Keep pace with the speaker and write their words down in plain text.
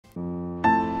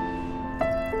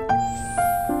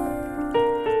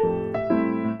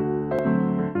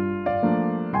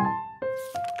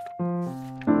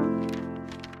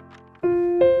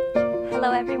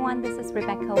everyone. This is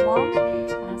Rebecca Wong,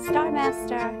 Star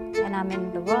Master, and I'm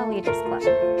in the World Leaders Club.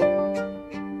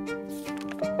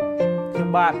 ខ្ញុំ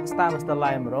បាទ Star Master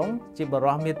ឡៃម្រងជាប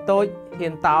រិះមានតូចហ៊ា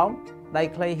នតោមដៃ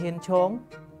ខ្លីហ៊ានឈង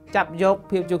ចាប់យក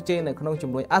ភាពជោគជ័យនៅក្នុងជំ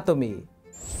នួយ Atomy.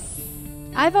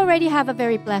 I've already have a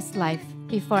very blessed life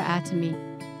before Atomy,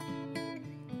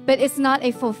 but it's not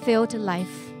a fulfilled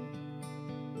life.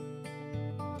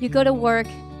 You go to work,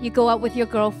 you go out with your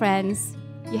girlfriends,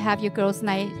 you have your girls'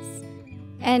 nights,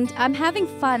 and I'm having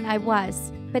fun, I was,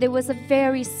 but it was a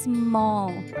very small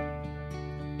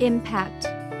impact.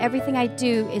 Everything I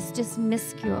do is just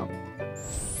minuscule.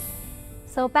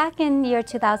 So back in year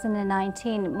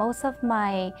 2019, most of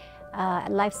my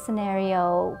life scenario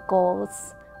goals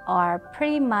are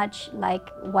pretty much like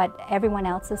what everyone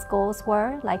else's goals were.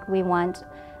 Like we want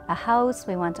a house,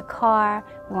 we want a car,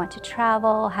 we want to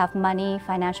travel, have money,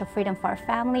 financial freedom for our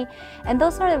family. And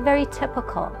those are very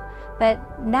typical. But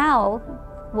now,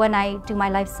 when I do my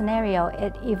life scenario,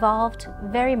 it evolved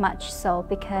very much so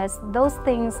because those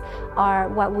things are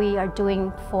what we are doing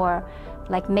for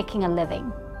like making a living.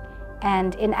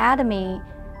 And in Atomy,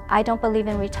 I don't believe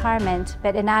in retirement,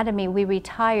 but in Atomy, we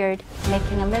retired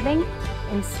making a living.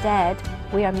 Instead,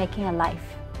 we are making a life.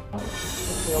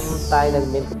 ខ្ញុំតែនឹង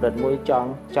មានកម្រិតមួយច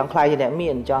ង់ខ្លាយជាអ្នកមា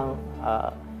នចង់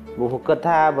បុគ្គល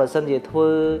ថាបើសិនជាធ្វើ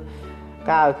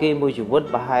ការឲ្យគេមួយជីវិត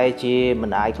ប្រហែលជាមិ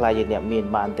នអាចខ្លាយជាអ្នកមាន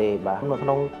បានទេបាទនៅក្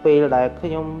នុងពេលដែលខ្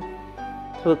ញុំ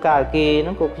ធ្វើការឲ្យគេហ្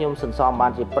នឹងក៏ខ្ញុំសន្សំបា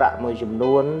នជាប្រាក់មួយចំ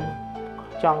នួន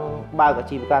ចង់បើកអា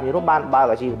ជីវកម្មនេះបានបើក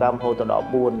អាជីវកម្មរហូតដល់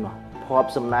4ភ័ព្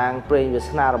វសំណាងព្រេងវាស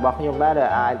នារបស់ខ្ញុំដែរដែល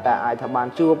អាចថាបាន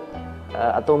ជួប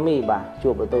Atomy បាទជួ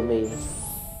ប Atomy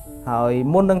ហើយ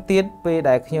មុននឹងទៀតពេល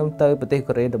ដែលខ្ញុំទៅប្រទេស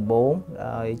កូរ៉េដំបូង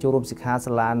ហើយចូលរួមសិក្ខា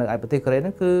សាលានៅឯប្រទេសកូរ៉េហ្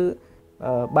នឹងគឺ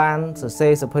បានសរសេ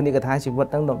រសភៅនិកថាជីវិត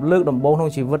ហ្នឹងលើកដំបូងក្នុង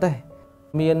ជីវិតដែរ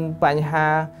មានបញ្ហា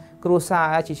គ្រួសា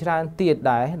រជាច្រើនទៀត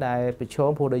ដែរដែលប្រឈម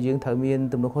ព្រោះដែលយើងត្រូវមាន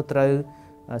ទំនួលខុសត្រូវ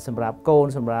សម្រាប់កូន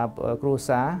សម្រាប់គ្រួ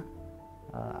សារ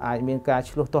អាចមានការ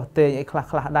ឆ្លោះទាស់ទែងអីខ្លះ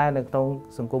ដែរនៅក្នុង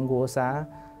សង្គមគ្រួសារ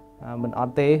មិនអ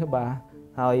ត់ទេបាទ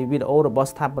ហើយវីដេអូរបស់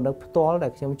ស្ថាបនិកផ្ទាល់ដែ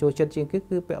លខ្ញុំចូលចិត្តជាងគេ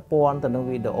គឺពាក់ព័ន្ធទៅនឹង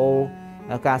វីដេអូ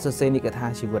ការសរសេរនិកថា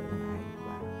ជីវិតហ្នឹងឯង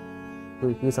បា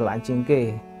ទគឺស្រឡាញ់ជាងគេ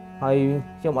ហើយ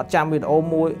ខ្ញុំអត់ចាំវីដេអូ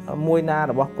មួយណា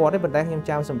របស់គាត់ទេប៉ុន្តែខ្ញុំ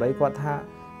ចាំសម្ដីគាត់ថា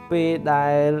ពេលដែ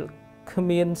លគ្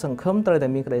មានសង្ឃឹមត្រូវតែ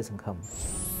មានក្តីសង្ឃឹម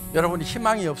여러분이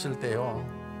희망이 없을 때요.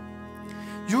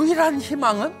 유일한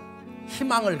희망은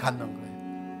희망을 갖는 거예요.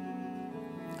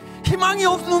 희망이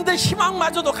없는데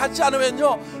희망마저도 갖지 않으면요.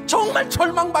 정말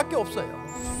절망밖에 없어요.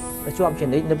 ជួបចំ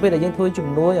ណិចនៅពេលដែលយើងធ្វើជំ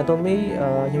នួយ Atomy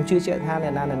ខ្ញុំជឿជាក់ថាអ្ន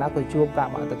កណាក៏ជួបការ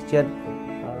បាក់ទឹកចិត្ត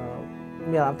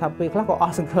មានអារម្មណ៍ថាពេលខ្លះក៏អ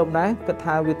ស់សង្ឃឹមដែរគិត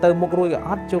ថាវាទៅមុខរួចក៏អ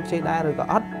ត់ជោគជ័យដែរឬក៏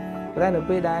អត់តែនៅ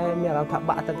ពេលដែលមានអារម្មណ៍ថា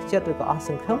បាក់ទឹកចិត្តឬក៏អស់ស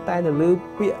ង្ឃឹមតែនៅលើ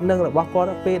ពាក្យនឹងរបស់គាត់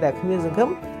ពេលដែលគ្មានសង្ឃឹម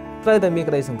ត្រូវតែមាន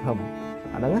ក្តីសង្ឃឹម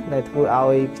អាហ្នឹងដែលធ្វើឲ្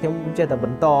យខ្ញុំចេះតែប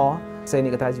ន្តសេនិ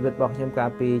កថាជីវិតរបស់ខ្ញុំកាល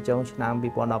ពីចុងឆ្នាំ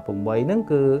2018ហ្នឹង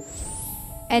គឺ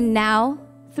And now,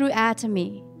 through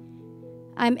Atomy,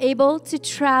 I'm able to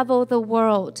travel the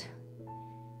world,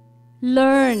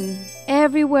 learn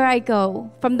everywhere I go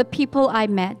from the people I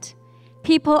met,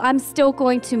 people I'm still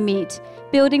going to meet,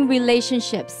 building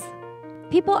relationships,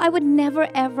 people I would never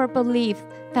ever believe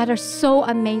that are so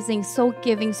amazing, so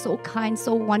giving, so kind,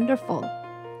 so wonderful.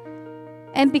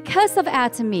 And because of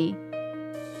Atomy,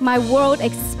 my world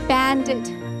expanded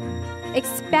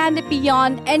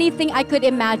beyond anything I could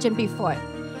imagine before.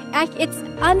 It's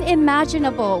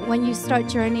unimaginable when you start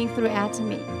journeying through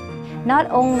Atomy. Not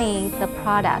only the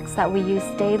products that we use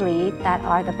daily that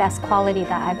are the best quality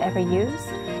that I've ever used,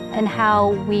 and how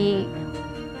we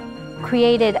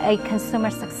created a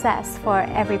consumer success for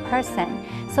every person.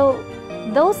 So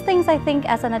those things I think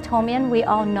as an Atomian we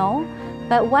all know,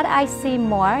 but what I see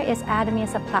more is Atomy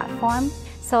as a platform.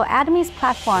 So Atomy's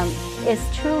platform is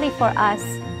truly for us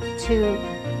to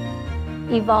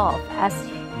evolve as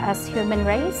human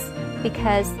race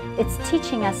because it's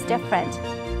teaching us different,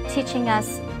 teaching us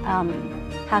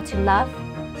how to love,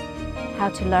 how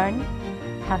to learn,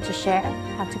 how to share,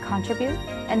 how to contribute.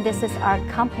 And this is our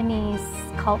company's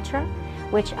culture,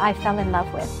 which I fell in love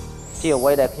with. ជាអ្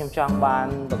វីដែលខ្ញុំចង់បាន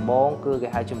ដំបូងគឺគេ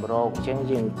ហៅជំរកអញ្ចឹង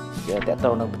យើងតាក់ទ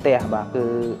ងនឹងផ្ទះបាទគឺ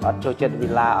អត់ចូលចិត្តវិ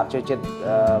ឡាអត់ចូលចិត្ត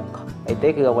អីទេ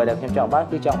គឺអ្វីដែលខ្ញុំចង់បាន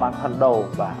គឺចង់បាន condo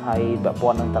បាទហើយប្រព័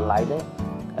ន្ធនឹងតម្លៃនេះ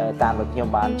តាមដែលខ្ញុំ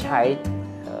បានឆែក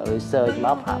research ម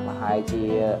កប្រហែលជា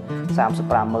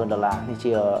$35,000នេះ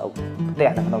ជាផ្ទះ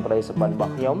នៅក្នុងក្តីសុបិនរប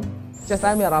ស់ខ្ញុំចេះតែ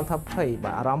មានអារម្មណ៍ថាភ័យ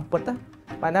បាទអារម្មណ៍ពិតណា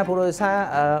បាទណាព្រោះដោយសារ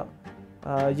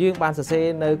យើងបានសរសេរ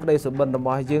នៅក្តីសុបិនរប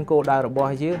ស់យើងគោលដៅរប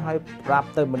ស់យើងហើយប្រាប់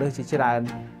ទៅមនុស្សជាច្រើន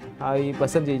ហើយបើ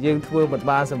សិនជាយើងធ្វើមិន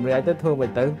បានសម្រេចទៅធ្វើមិន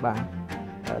ទៅបាទ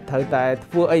ត្រូវតែ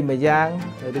ធ្វើអីមួយយ៉ាង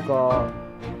ឬក៏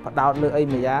ផ្ដោតលើអី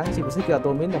មួយយ៉ាងជាពិសេសគឺ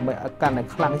Atomy ដើម្បីកាន់តែ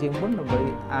ខ្លាំងជាងមុនដើម្បី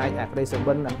អាចអាក្តីសុ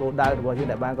បិននិងគោលដៅរបស់យើង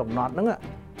ដែលបានកំណត់ហ្នឹងឲ្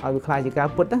យវាខ្លាយជាការ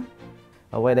ពិតណា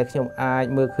អ្វីដែលខ្ញុំអាច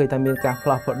មើលឃើញថាមានការផ្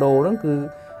លាស់ប្ដូរហ្នឹងគឺ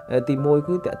ទី1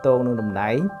គឺតាក់ទងនឹងតំណែ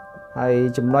ងហើយ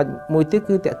ចំណុចមួយទៀត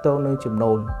គឺតាក់ទងនឹងចំ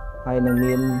ណូលហើយនឹង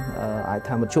មានអាច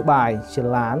ថាមធ្យោបាយជា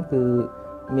ឡានគឺ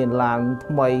មានឡាន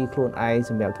ថ្មីខ្លួនឯង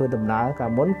សម្រាប់ធ្វើដំណើរកា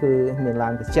លមុនគឺមានឡា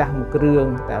នកញ្ចាស់មួយគ្រឿង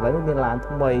តែឥឡូវនេះមានឡាន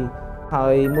ថ្មីហើ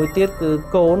យមួយទៀតគឺ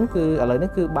កូនគឺឥឡូវនេះ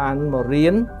គឺបានមករៀ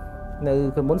ននៅ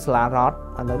ពីមុនសាលារដ្ឋ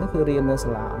ឥឡូវនេះគឺរៀននៅសា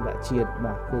លាអន្តរជាតិ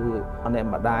បាទគឺអ្នក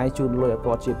ម្ដាយជូនលុយឲ្យ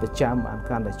គាត់ជាប្រចាំបាន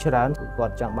កាន់តែច្រើនគឺគា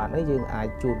ត់ចង់បានអីយើងអាច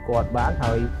ជូនគាត់បាន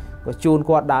ហើយក៏ជូន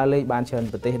គាត់ដើរលេងបានច្រើន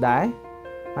ប្រទេសដែរ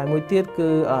ហើយមួយទៀតគឺ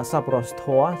សប្បុរសធ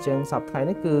ម៌អញ្ចឹងសប្តាហ៍ថ្ងៃ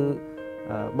នេះគឺ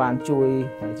បានជួយ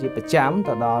ជាប្រចាំ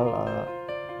ទៅដល់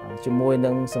ជាមួយ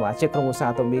នឹងសមាជិកក្រុមឧស្សាហ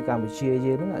កម្មកម្ពុជា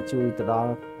យើងនឹងជួយទៅដ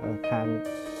ល់ខាង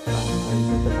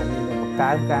បង្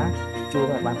កើនការជួយ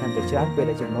ឲ្យបានកាន់តែច្រើនពេល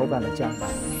ដែលចំណូលបានតែចាំបា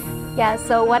ន Yeah,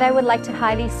 so what I would like to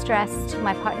highly stress to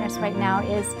my partners right now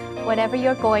is whatever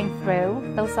you're going through,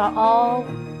 those are all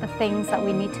the things that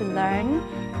we need to learn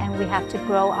and we have to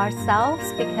grow ourselves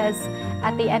because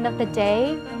at the end of the day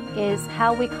is how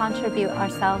we contribute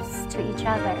ourselves to each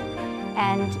other.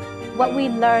 And what we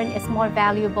learn is more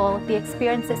valuable, the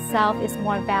experience itself is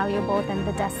more valuable than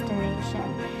the destination.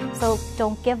 So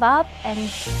don't give up and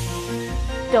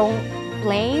don't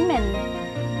blame and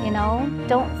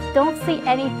don't see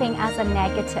anything as a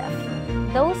negative.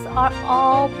 Those are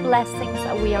all blessings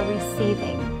that we are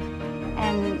receiving.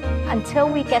 And until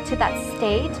we get to that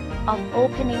state of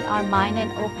opening our mind and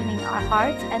opening our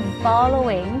hearts and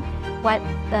following what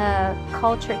the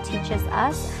culture teaches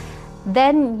us,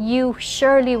 then you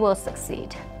surely will succeed.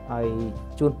 ហើយ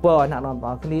ជូនពរឲ្យអ្នកនាំបងប្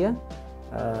អូនគ្នា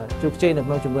ជួបជ័យនៅ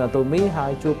ក្នុងជំនួយ Atomy ហើ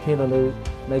យជួបគ្នា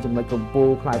នៅចំណុចកំពូល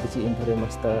ខ្លាយទៅជា Interim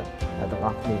Master ទាំងអ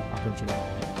ស់គ្នាអរគុណច្រើ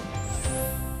ន